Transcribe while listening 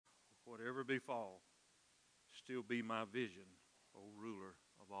whatever befall, still be my vision, O ruler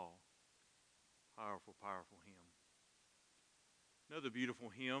of all. Powerful, powerful hymn. Another beautiful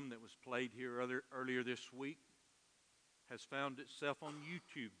hymn that was played here earlier this week has found itself on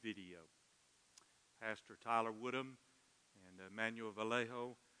YouTube video. Pastor Tyler Woodham and Emmanuel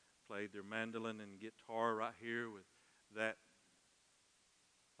Vallejo played their mandolin and guitar right here with that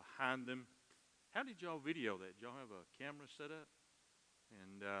behind them. How did y'all video that? Did y'all have a camera set up?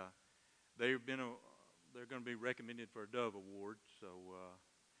 And they're going to be recommended for a Dove Award.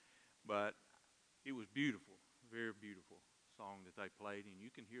 But it was beautiful, very beautiful song that they played, and you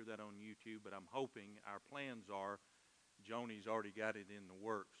can hear that on YouTube. But I'm hoping, our plans are, Joni's already got it in the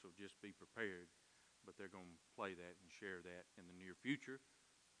works, so just be prepared. But they're going to play that and share that in the near future,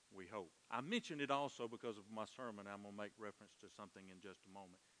 we hope. I mentioned it also because of my sermon. I'm going to make reference to something in just a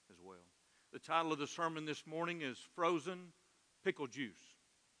moment as well. The title of the sermon this morning is Frozen Pickle Juice.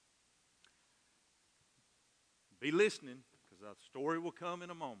 Be listening, because the story will come in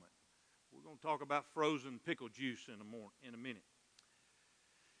a moment. We're going to talk about frozen pickle juice in a minute.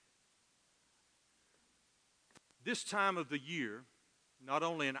 This time of the year, not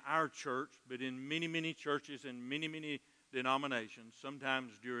only in our church, but in many, many churches and many, many denominations,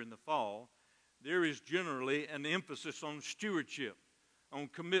 sometimes during the fall, there is generally an emphasis on stewardship, on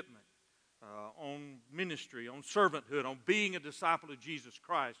commitment, on ministry, on servanthood, on being a disciple of Jesus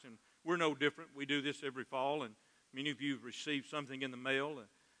Christ. And we're no different. We do this every fall, and many of you have received something in the mail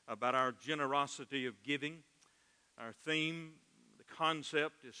about our generosity of giving. Our theme, the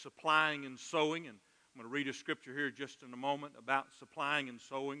concept, is supplying and sowing, and I'm going to read a scripture here just in a moment about supplying and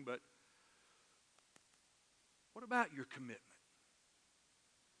sowing. But what about your commitment?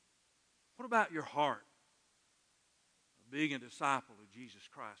 What about your heart of being a disciple of Jesus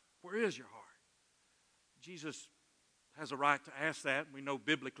Christ? Where is your heart? Jesus has a right to ask that. We know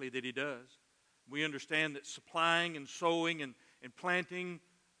biblically that he does. We understand that supplying and sowing and planting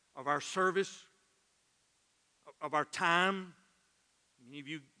of our service, of our time. Many of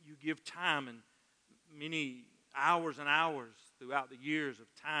you give time and many hours and hours throughout the years of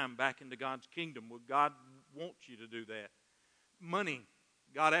time back into God's kingdom. Well, God wants you to do that. Money.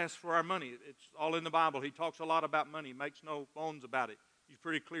 God asks for our money. It's all in the Bible. He talks a lot about money. He makes no bones about it. He's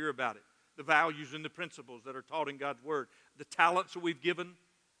pretty clear about it. The values and the principles that are taught in God's Word. The talents that we've given.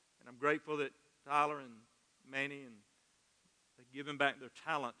 And I'm grateful that Tyler and Manny and they've given back their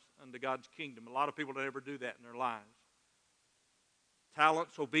talents unto God's kingdom. A lot of people don't ever do that in their lives.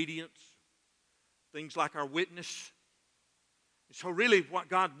 Talents, obedience, things like our witness. So really what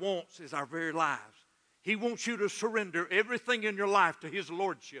God wants is our very lives. He wants you to surrender everything in your life to His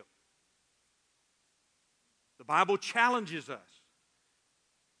Lordship. The Bible challenges us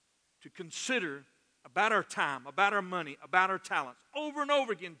to consider about our time, about our money, about our talents. Over and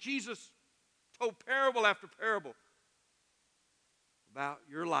over again, Jesus told parable after parable about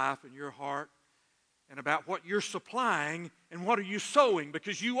your life and your heart and about what you're supplying and what are you sowing,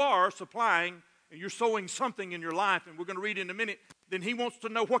 because you are supplying and you're sowing something in your life, and we're going to read in a minute. Then He wants to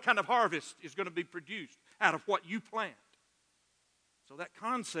know what kind of harvest is going to be produced out of what you plant. So that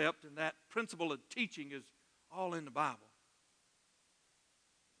concept and that principle of teaching is all in the Bible.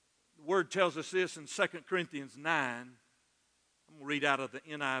 The Word tells us this in 2 Corinthians 9. I'm going to read out of the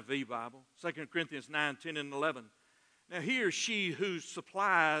NIV Bible. 2 Corinthians 9, 10, and 11. Now he or she he who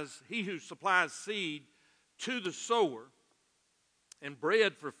supplies seed to the sower and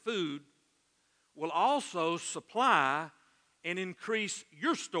bread for food will also supply and increase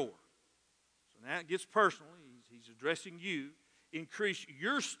your store. So now it gets personal. He's addressing you. Increase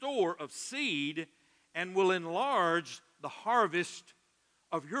your store of seed and will enlarge the harvest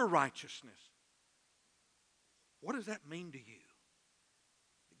of your righteousness. What does that mean to you?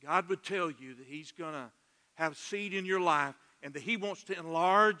 God would tell you that He's going to have seed in your life and that He wants to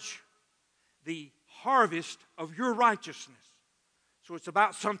enlarge the harvest of your righteousness. So it's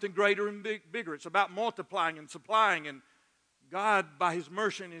about something greater and bigger. It's about multiplying and supplying, and God, by His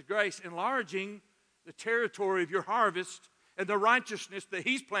mercy and His grace, enlarging the territory of your harvest and the righteousness that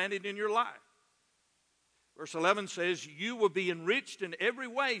He's planted in your life. Verse 11 says, you will be enriched in every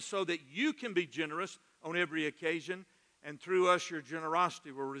way so that you can be generous on every occasion, and through us your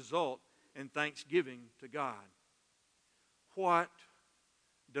generosity will result in thanksgiving to God. What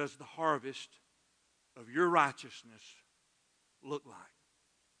does the harvest of your righteousness look like?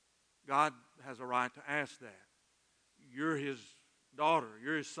 God has a right to ask that. You're His daughter.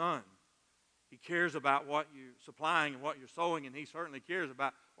 You're His son. He cares about what you're supplying and what you're sowing, and He certainly cares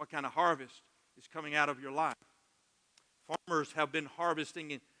about what kind of harvest is coming out of your life. Farmers have been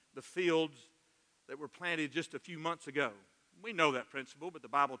harvesting in the fields that were planted just a few months ago. we know that principle, but the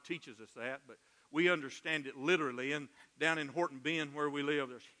Bible teaches us that. But we understand it literally. And down in Horton Bend where we live,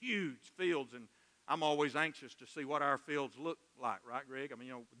 there's huge fields, and I'm always anxious to see what our fields look like, right, Greg? I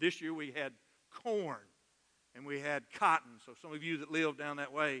mean, this year we had corn and we had cotton. So some of you that live down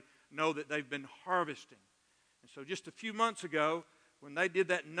that way know that they've been harvesting. And so just a few months ago, when they did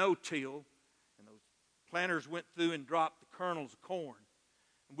that no-till, and those planters went through and dropped the kernels of corn,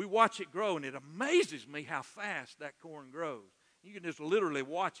 and we watch it grow, and it amazes me how fast that corn grows. You can just literally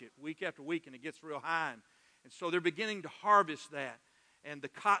watch it week after week, and it gets real high. And so they're beginning to harvest that, and the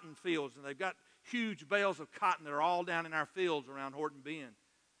cotton fields, and they've got huge bales of cotton that are all down in our fields around Horton Bend.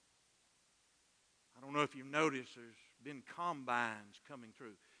 I don't know if you've noticed, there's been combines coming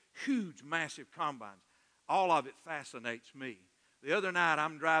through. Huge, massive combines. All of it fascinates me. The other night,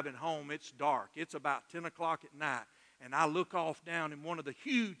 I'm driving home. It's dark. It's about 10 o'clock at night. And I look off down in one of the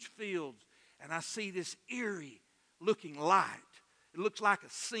huge fields, and I see this eerie-looking light. It looks like a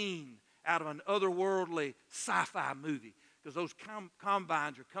scene out of an otherworldly sci-fi movie, because those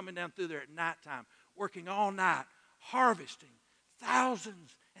combines are coming down through there at nighttime, working all night, harvesting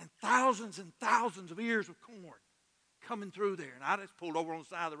thousands and thousands and thousands of ears of corn coming through there. And I just pulled over on the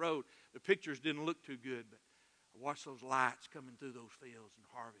side of the road. The pictures didn't look too good, but I watched those lights coming through those fields and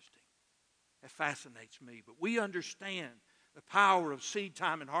harvesting. That fascinates me. But we understand the power of seed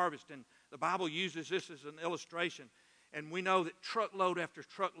time and harvest, and the Bible uses this as an illustration. And we know that truckload after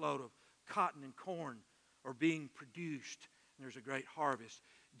truckload of cotton and corn are being produced, and there's a great harvest.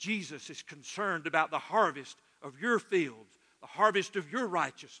 Jesus is concerned about the harvest of your fields, the harvest of your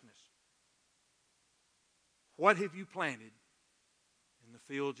righteousness. What have you planted in the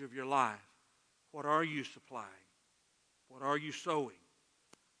fields of your life? What are you supplying? What are you sowing?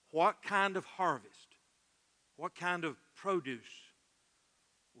 What kind of harvest, what kind of produce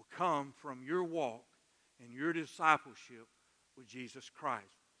will come from your walk and your discipleship with Jesus Christ?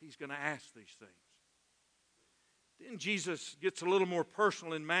 He's going to ask these things. Then Jesus gets a little more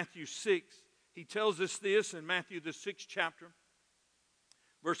personal in Matthew 6. He tells us this in Matthew the 6th chapter,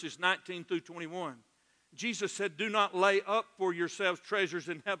 verses 19 through 21. Jesus said, "Do not lay up for yourselves treasures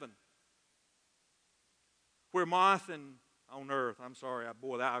in heaven, where moth and on earth." I'm sorry,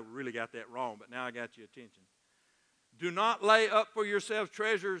 I really got that wrong, but now I got your attention. "Do not lay up for yourselves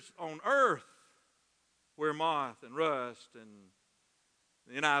treasures on earth, where moth and rust," and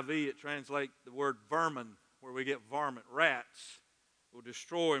the NIV, it translates the word vermin, where we get varmint, rats, will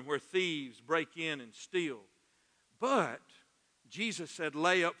destroy, and where thieves break in and steal. But Jesus said,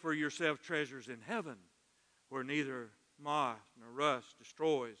 lay up for yourself treasures in heaven, where neither moth nor rust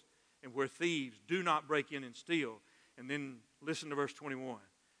destroys, and where thieves do not break in and steal. And then listen to verse 21.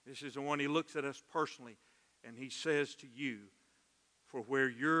 This is the one he looks at us personally, and he says to you, "For where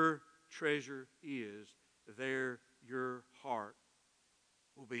your treasure is, there your heart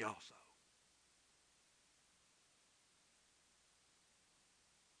will be also."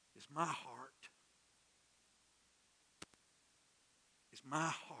 Is my heart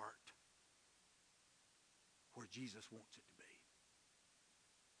where Jesus wants it to be?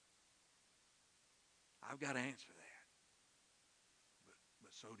 I've got to answer that,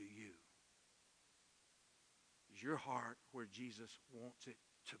 but so do you. Is your heart where Jesus wants it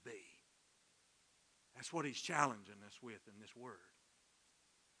to be? That's what he's challenging us with in this word.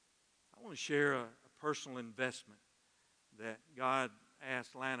 I want to share a personal investment that God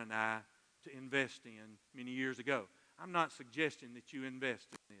asked Lana and I to invest in many years ago. I'm not suggesting that you invest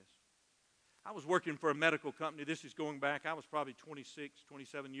in this. I was working for a medical company. This is going back, I was probably 26,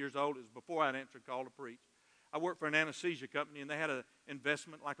 27 years old. It was before I'd answered call to preach. I worked for an anesthesia company, and they had an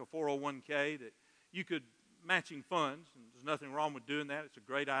investment like a 401k that you could, matching funds, and there's nothing wrong with doing that. It's a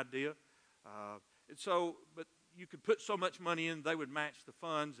great idea. But you could put so much money in, they would match the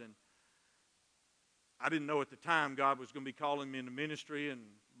funds, and I didn't know at the time God was going to be calling me into ministry,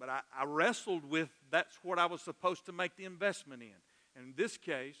 but I wrestled with that's what I was supposed to make the investment in. And in this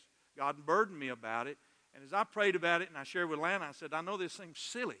case, God burdened me about it. And as I prayed about it and I shared with Lana, I said, I know this seems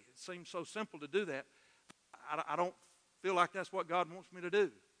silly. It seems so simple to do that. I don't feel like that's what God wants me to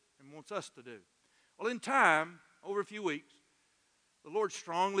do and wants us to do. Well, in time, over a few weeks, the Lord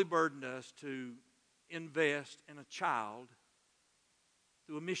strongly burdened us to invest in a child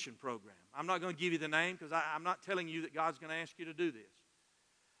through a mission program. I'm not going to give you the name because I'm not telling you that God's going to ask you to do this.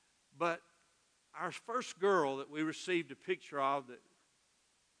 But our first girl that we received a picture of that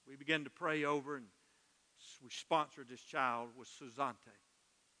we began to pray over and we sponsored this child was Suzante.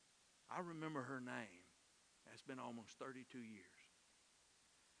 I remember her name. It's been almost 32 years.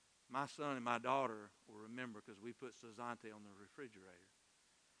 My son and my daughter will remember because we put Suzante on the refrigerator.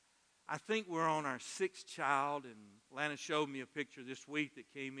 I think we're on our 6th child, and Lana showed me a picture this week that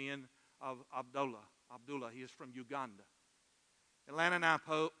came in of Abdullah. He is from Uganda. And Lana and I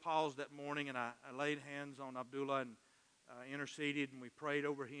paused that morning, and I laid hands on Abdullah and interceded, and we prayed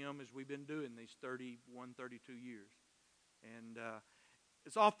over him as we've been doing these 31, 32 years. And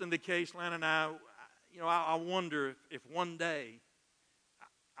it's often the case, Lana and I wonder if one day,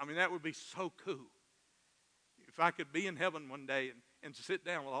 that would be so cool. If I could be in heaven one day and sit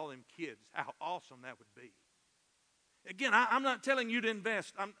down with all them kids, how awesome that would be. Again, I'm not telling you to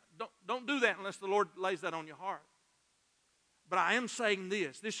invest. Don't do that unless the Lord lays that on your heart. But I am saying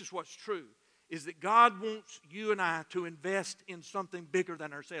this is what's true, is that God wants you and I to invest in something bigger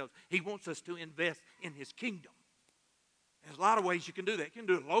than ourselves. He wants us to invest in His kingdom. There's a lot of ways you can do that. You can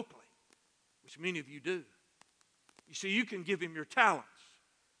do it locally, which many of you do. You see, you can give Him your talents.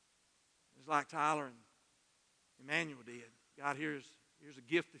 It's like Tyler and Emmanuel did. God, here's a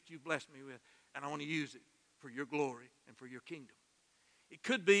gift that you blessed me with, and I want to use it for your glory and for your kingdom. It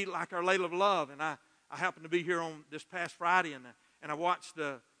could be like Our Lady of Love, and I happened to be here on this past Friday, and I watched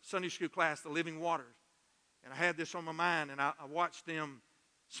the Sunday school class, The Living Waters, and I had this on my mind, and I watched them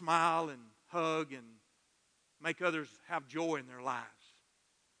smile and hug and make others have joy in their lives.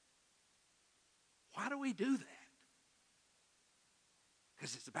 Why do we do that?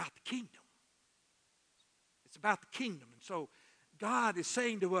 Because it's about the kingdom. It's about the kingdom. And so God is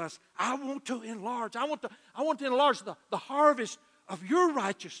saying to us, I want to enlarge. I want to enlarge the harvest of your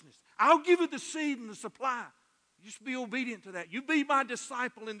righteousness. I'll give you the seed and the supply. You just be obedient to that. You be my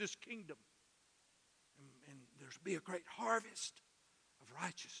disciple in this kingdom. And there's be a great harvest of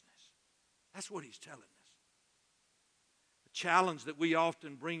righteousness. That's what He's telling us. The challenge that we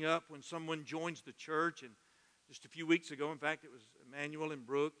often bring up when someone joins the church, and just a few weeks ago, in fact, it was Emmanuel and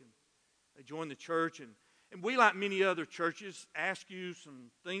Brooke, and they joined the church, and we, like many other churches, ask you some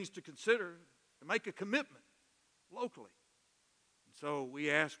things to consider to make a commitment locally. And so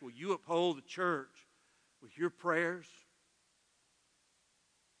we ask, will you uphold the church with your prayers?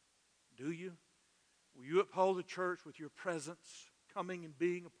 Do you? Will you uphold the church with your presence, coming and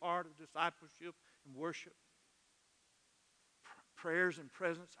being a part of discipleship and worship? Prayers and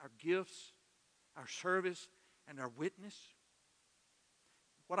presence, our gifts, our service, and our witness.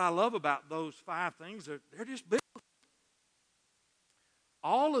 What I love about those 5 things, they're just biblical.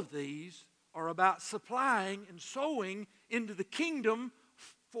 All of these are about supplying and sowing into the kingdom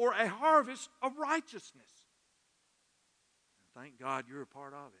for a harvest of righteousness. And thank God you're a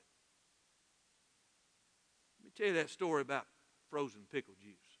part of it. Let me tell you that story about frozen pickle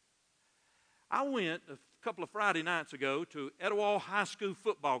juice. I went a couple of Friday nights ago to Etowah High School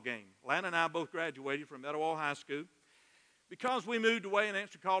football game. Lana and I both graduated from Etowah High School. Because we moved away and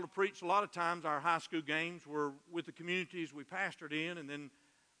answered call to preach, a lot of times our high school games were with the communities we pastored in, and then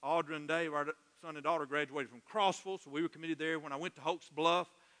Audra and Dave, our son and daughter, graduated from Crossville, so we were committed there. When I went to Holt's Bluff,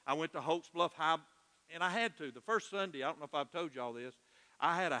 I went to Holt's Bluff High, and I had to. The first Sunday, I don't know if I've told you all this,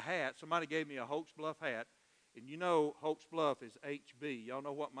 I had a hat. Somebody gave me a Holt's Bluff hat, and you know Holt's Bluff is HB. Y'all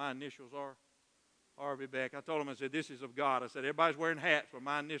know what my initials are? Harvey Beck. I told them, I said, this is of God. I said, everybody's wearing hats with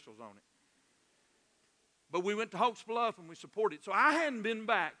my initials on it. But we went to Holt's Bluff and we supported. So I hadn't been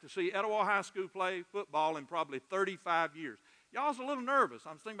back to see Etowah High School play football in probably 35 years. Y'all's a little nervous.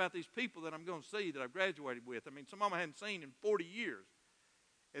 I'm thinking about these people that I'm going to see that I've graduated with. Some of them I hadn't seen in 40 years.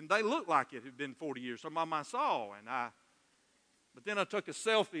 And they looked like it had been 40 years. Some of them I saw. But then I took a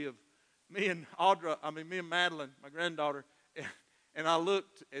selfie of me and Madeline, my granddaughter, and I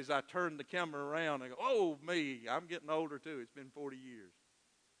looked as I turned the camera around and I go, oh, me, I'm getting older too. It's been 40 years.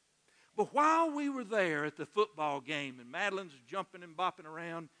 But while we were there at the football game and Madeline's jumping and bopping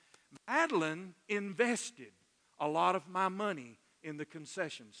around, Madeline invested a lot of my money in the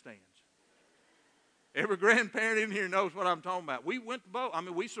concession stands. Every grandparent in here knows what I'm talking about. We went to both.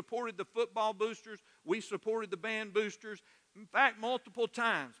 We supported the football boosters. We supported the band boosters. In fact, multiple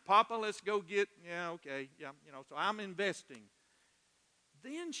times. Papa, let's go get, so I'm investing.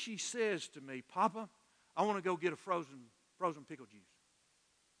 Then she says to me, Papa, I want to go get a frozen pickle juice.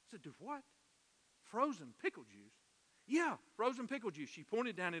 I said, do what? Frozen pickle juice? Yeah, frozen pickle juice. She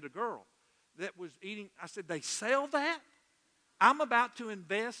pointed down at a girl that was eating. I said, they sell that? I'm about to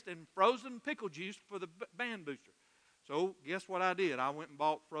invest in frozen pickle juice for the band booster. So guess what I did? I went and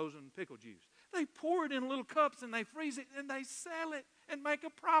bought frozen pickle juice. They pour it in little cups and they freeze it and they sell it and make a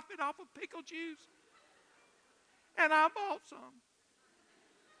profit off of pickle juice. And I bought some.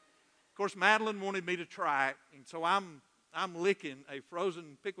 Of course, Madeline wanted me to try it, and so I'm licking a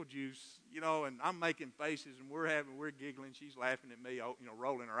frozen pickle juice, and I'm making faces, and we're giggling. She's laughing at me,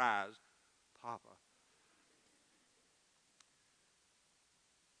 rolling her eyes. Papa.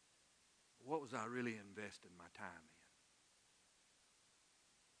 What was I really investing my time in?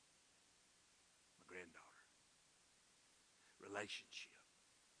 My granddaughter. Relationship.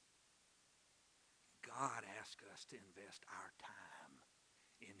 God asks us to invest our time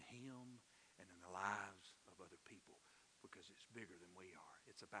in Him and in the lives of other people because it's bigger than we are.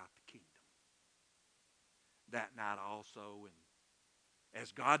 It's about the kingdom. That night also, and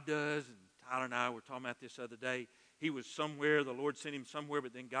as God does, and Tyler and I were talking about this the other day, he was somewhere, the Lord sent him somewhere,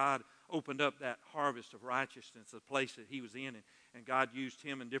 but then God opened up that harvest of righteousness, the place that he was in, and God used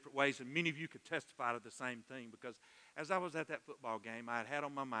him in different ways. And many of you could testify to the same thing, because as I was at that football game, I had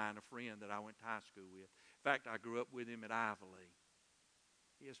on my mind a friend that I went to high school with. In fact, I grew up with him at Ivy Lee.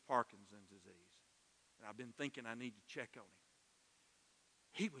 He has Parkinson's disease, and I've been thinking I need to check on him.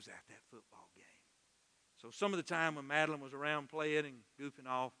 He was at that football game. So some of the time when Madeline was around playing and goofing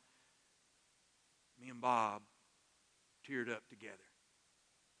off, me and Bob teared up together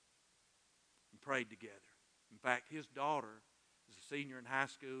and prayed together. In fact, his daughter is a senior in high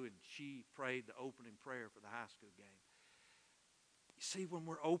school, and she prayed the opening prayer for the high school game. You see, when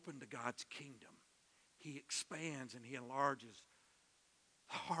we're open to God's kingdom, He expands and He enlarges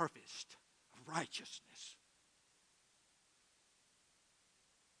the harvest of righteousness.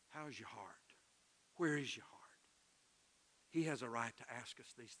 How's your heart? Where is your heart? He has a right to ask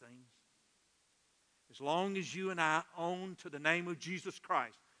us these things. As long as you and I own to the name of Jesus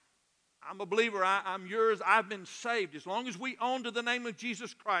Christ. I'm a believer. I'm yours. I've been saved. As long as we own to the name of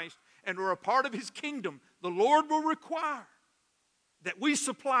Jesus Christ and are a part of His kingdom, the Lord will require that we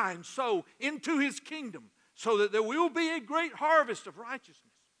supply and sow into His kingdom so that there will be a great harvest of righteousness.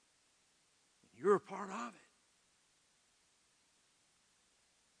 And you're a part of it.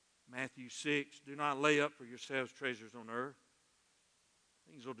 Matthew 6, do not lay up for yourselves treasures on earth.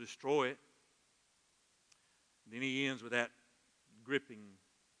 Things will destroy it. And then he ends with that gripping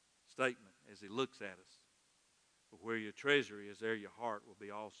statement as he looks at us. But where your treasure is, there your heart will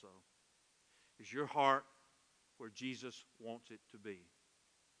be also. Is your heart where Jesus wants it to be?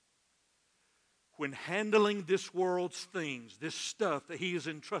 When handling this world's things, this stuff that He has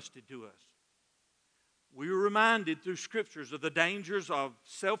entrusted to us, we are reminded through Scriptures of the dangers of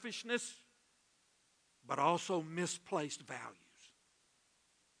selfishness, but also misplaced values.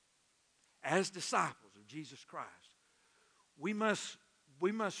 As disciples of Jesus Christ, we must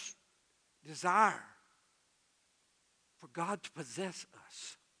desire for God to possess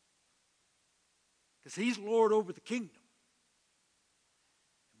us, because He's Lord over the kingdom.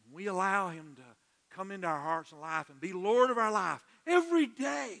 And we allow Him to come into our hearts and life and be Lord of our life every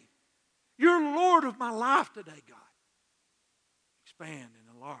day. You're Lord of my life today, God. Expand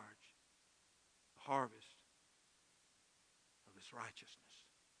and enlarge the harvest of His righteousness.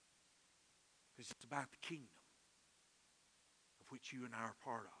 Because it's about the kingdom of which you and I are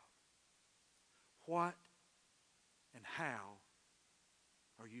part of. What and how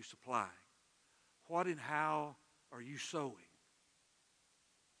are you supplying? What and how are you sowing?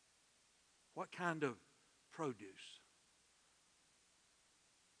 What kind of produce?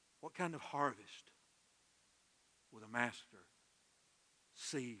 What kind of harvest will the Master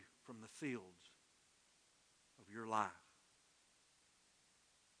see from the fields of your life?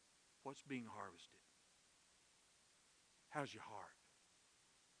 What's being harvested? How's your heart?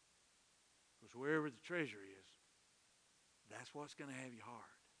 Because wherever the treasure is, that's what's going to have your heart.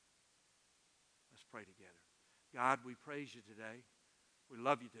 Let's pray together. God, we praise You today. We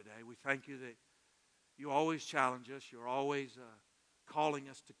love You today. We thank You that You always challenge us. You're always calling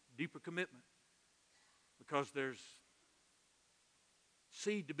us to deeper commitment, because there's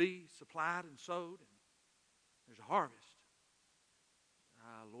seed to be supplied and sowed, and there's a harvest.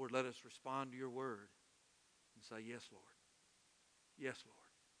 Lord, let us respond to Your word and say, yes, Lord. Yes, Lord.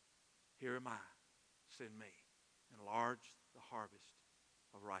 Here am I. Send me. Enlarge the harvest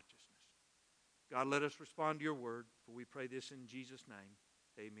of righteousness. God, let us respond to Your word, for we pray this in Jesus' name.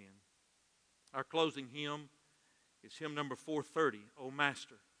 Amen. Our closing hymn is hymn number 430, O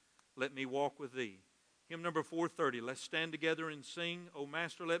Master, let me walk with Thee. Hymn number 430. Let's stand together and sing, O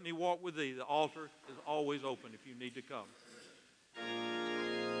Master, let me walk with Thee. The altar is always open if you need to come.